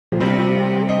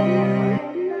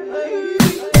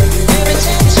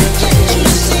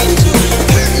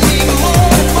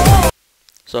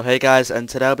So hey guys, and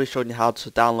today I'll be showing you how to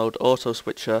download Auto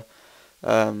Switcher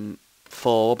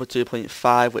for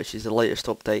 1.2.5, which is the latest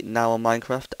update now on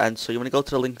Minecraft. And so you want to go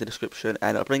to the link in the description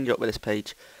and it'll bring you up with this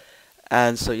page.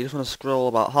 And so you just want to scroll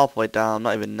about halfway down,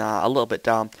 not even that, a little bit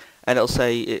down, and it'll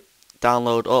say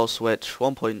download Auto Switch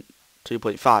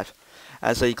 1.2.5.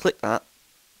 And so you click that,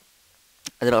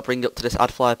 and then it'll bring you up to this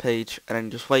add flyer page, and then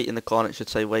just wait in the corner. It should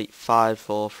say wait 5,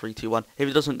 4, 3, 2, 1. If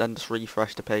it doesn't, then just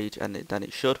refresh the page, and then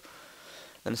it should.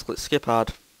 Then just click skip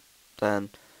ad, then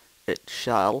it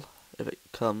shall, if it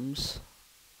comes,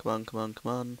 come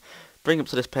on, bring up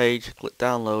to this page, click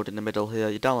download in the middle here,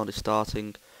 your download is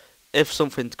starting. If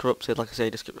something's corrupted, like I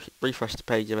say, just refresh the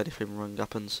page if anything wrong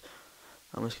happens.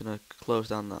 I'm just going to close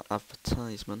down that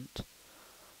advertisement,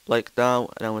 like now,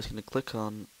 and I'm just going to click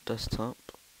on desktop.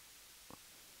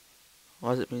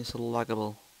 Why is it being so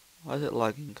laggable? Why is it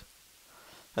lagging?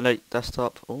 And then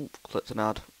desktop, oh, clicked an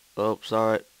ad, oh,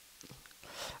 sorry.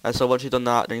 And so once you've done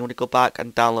that, then you want to go back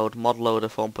and download mod loader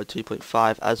for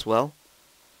 1.2.5 as well.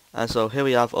 And so here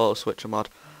we have auto switcher mod.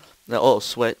 Auto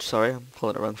switch, sorry, I'm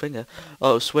calling it the wrong thing here.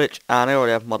 Auto switch, and I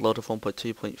already have mod loader for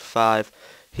 1.2.5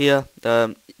 here.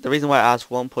 The reason why it has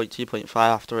 1.2.5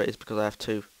 after it is because I have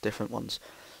two different ones.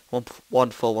 One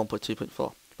for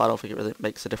 1.2.4. But I don't think it really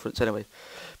makes a difference anyway.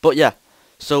 But yeah,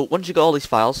 so once you got all these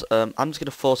files, I'm just going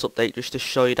to force update just to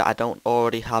show you that I don't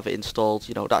already have it installed.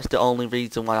 You know, that's the only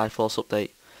reason why I force update.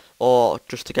 Or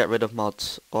just to get rid of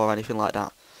mods or anything like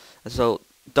that. And so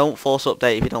don't force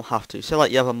update if you don't have to. Say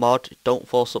like you have a mod, don't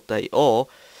force update. Or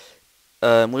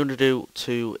what you want to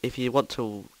do if you want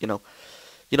to, you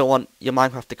don't want your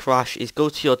Minecraft to crash, is go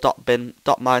to your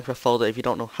 .bin.minecraft folder. If you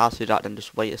don't know how to do that, then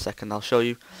just wait a second, I'll show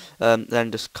you.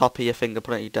 Then just copy your finger,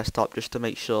 put it on your desktop just to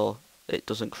make sure it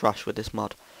doesn't crash with this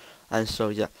mod. And so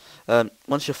yeah,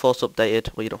 once you're force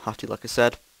updated, well, you don't have to, like I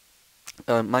said,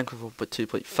 Minecraft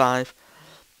 1.2.5.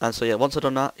 And so yeah, once I've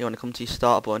done that, you want to come to your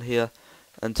start button here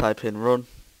and type in run,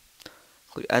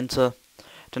 click enter.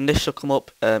 Then this should come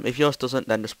up. If yours doesn't,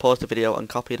 then just pause the video and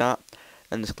copy that,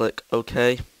 and just click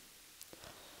OK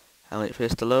and wait for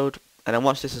this to load. And then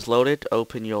once this is loaded,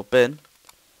 open your bin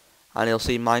and you'll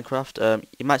see Minecraft.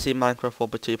 You might see Minecraft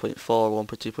 1.2.4 or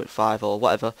 1.2.5 or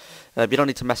whatever. You don't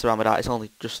need to mess around with that, it's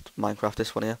only just Minecraft,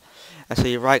 this one here. And so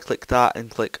you right click that and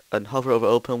click and hover over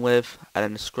open with, and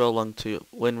then scroll along to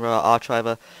WinRAR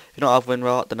Archiver. If you don't have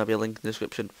WinRAR, then there'll be a link in the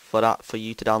description for that for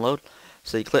you to download.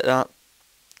 So you click that,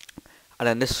 and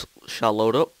then this shall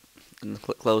load up, and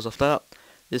click close off that.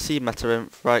 You see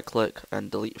MetaInf, right click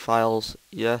and delete files,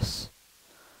 yes.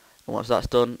 And once that's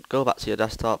done, go back to your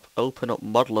desktop, open up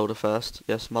mod loader first,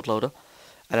 yes, mod loader,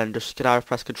 and then just you can either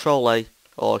press Ctrl A,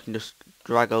 or you can just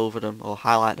drag over them or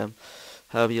highlight them,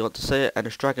 however you want to say it, and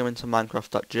just drag them into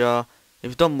minecraft.jar. If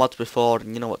you've done mods before,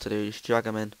 then you know what to do, just drag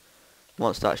them in.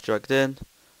 Once that's dragged in,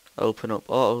 open up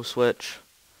auto switch,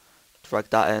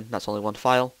 drag that in, that's only one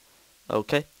file,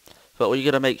 okay. But what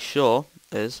you're going to make sure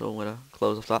is, I'm going to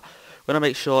close off that, what you want to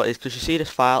make sure is, because you see this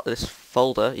file, this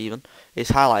folder even, is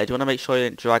highlighted, you want to make sure you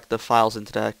don't drag the files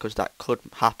into there, because that could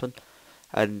happen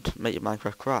and make your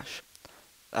Minecraft crash.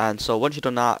 And so once you've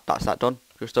done that, that's that done.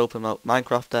 Just open up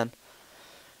Minecraft then,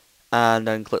 and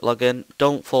then click login.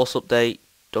 Don't force update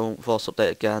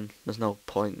again, there's no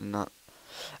point in that.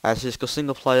 And so just go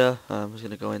single player, I'm just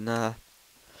going to go in there.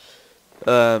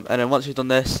 And then once you've done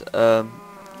this,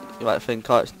 you might think,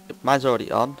 oh, mine's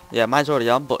already on. Yeah, mine's already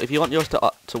on, but if you want yours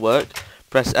to work,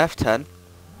 press F10,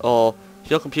 or if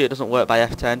your computer doesn't work by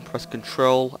F10, press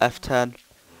Control F10,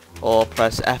 or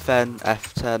press FN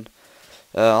F10.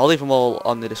 I'll leave them all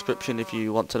on the description if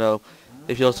you want to know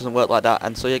if yours doesn't work like that.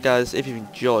 And so yeah guys, if you've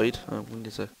enjoyed, we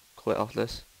need to quit off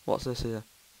this. What's this here?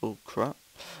 Oh crap.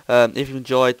 If you've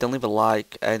enjoyed, then leave a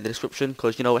like in the description,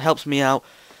 because you know it helps me out,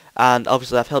 and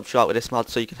obviously I've helped you out with this mod,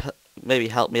 so you can maybe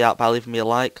help me out by leaving me a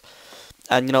like.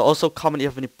 And you know, also comment if you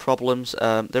have any problems.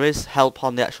 There is help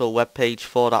on the actual web page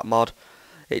for that mod.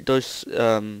 It does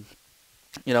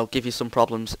you know, give you some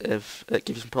problems if it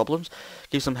gives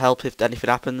you some help if anything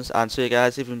happens. And so you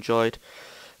guys, if you enjoyed,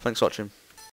 thanks for watching.